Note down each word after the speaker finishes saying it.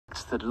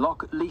that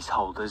lock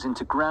leaseholders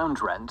into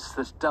ground rents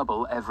that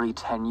double every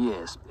 10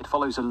 years. It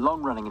follows a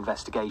long-running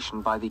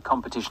investigation by the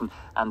Competition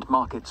and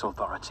Markets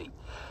Authority.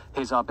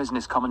 Here's our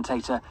business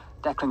commentator,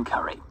 Declan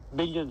Curry.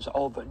 Millions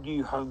of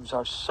new homes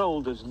are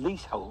sold as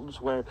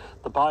leaseholds, where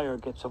the buyer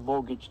gets a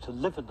mortgage to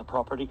live in the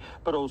property,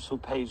 but also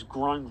pays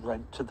ground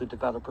rent to the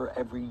developer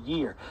every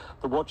year.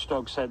 The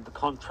watchdog said the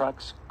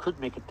contracts could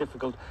make it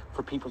difficult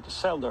for people to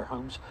sell their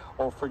homes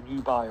or for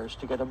new buyers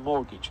to get a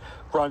mortgage.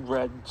 Ground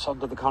rents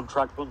under the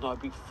contract will now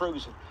be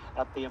frozen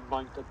at the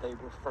amount that they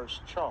were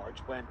first charged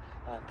when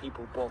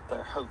people bought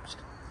their homes.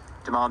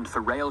 Demand for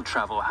rail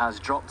travel has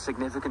dropped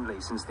significantly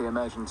since the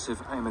emergence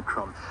of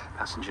Omicron.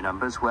 Passenger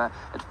numbers were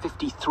at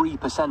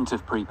 53%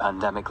 of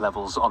pre-pandemic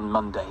levels on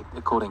Monday,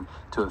 according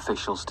to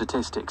official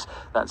statistics.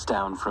 That's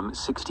down from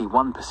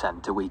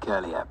 61% a week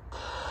earlier.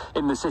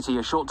 In the city,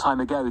 a short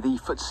time ago, the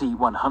FTSE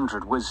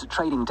 100 was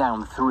trading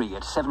down 3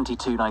 at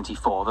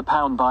 72.94. The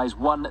pound buys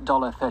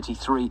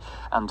 $1.33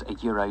 and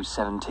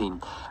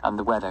 €1.17. And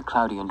the weather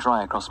cloudy and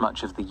dry across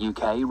much of the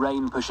UK.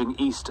 Rain pushing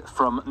east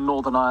from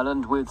Northern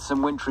Ireland with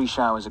some wintry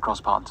showers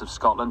across parts of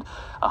Scotland.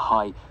 A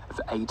high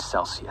of 8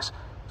 Celsius.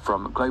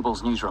 From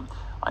Global's newsroom,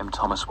 I'm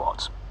Thomas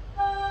Watts.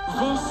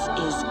 This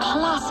is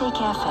Classic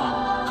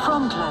FM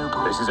from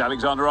Global. This is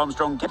Alexander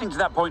Armstrong, getting to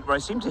that point where I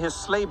seem to hear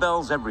sleigh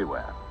bells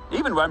everywhere.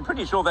 Even where I'm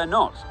pretty sure they're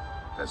not.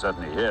 They're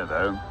certainly here,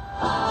 though.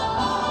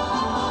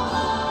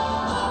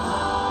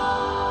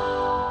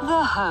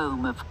 The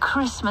home of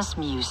Christmas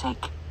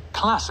music.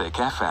 Classic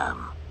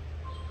FM.